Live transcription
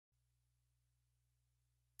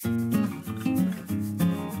Alright,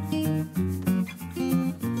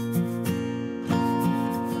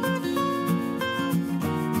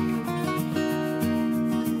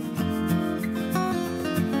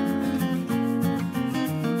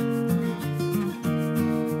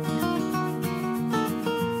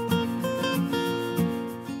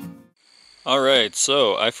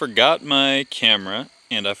 so I forgot my camera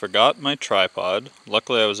and I forgot my tripod.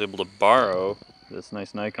 Luckily I was able to borrow this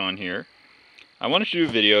nice Nikon here. I wanted to do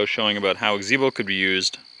a video showing about how Axibo could be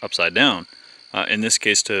used upside down. In this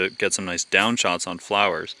case to get some nice down shots on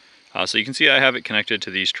flowers. So you can see I have it connected to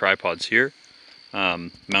these tripods here,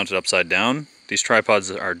 mounted upside down. These tripods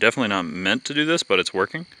are definitely not meant to do this, but it's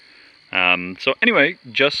working. So anyway,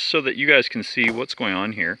 just so that you guys can see what's going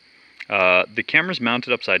on here, the camera's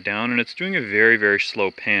mounted upside down and it's doing a very, very slow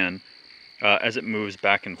pan as it moves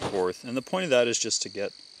back and forth. And the point of that is just to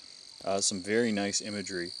get some very nice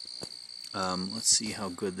imagery. Let's see how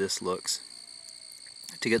good this looks.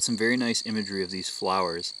 To get some very nice imagery of these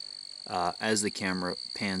flowers as the camera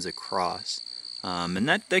pans across. And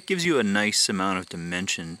that gives you a nice amount of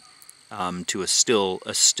dimension to a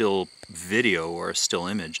still video or a still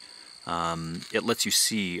image. It lets you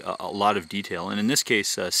see a lot of detail, and in this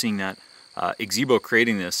case, seeing that Axibo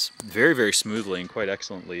creating this very, very smoothly and quite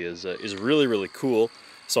excellently is really, really cool.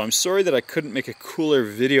 So I'm sorry that I couldn't make a cooler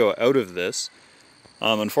video out of this.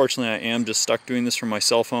 Unfortunately, I am just stuck doing this from my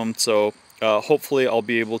cell phone, so hopefully I'll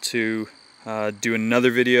be able to do another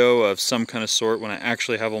video of some kind of sort when I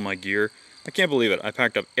actually have all my gear. I can't believe it. I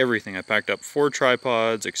packed up everything. I packed up 4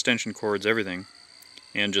 tripods, extension cords, everything,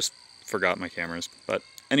 and just forgot my cameras. But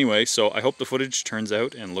anyway, so I hope the footage turns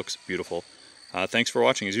out and looks beautiful. Thanks for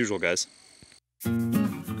watching as usual, guys.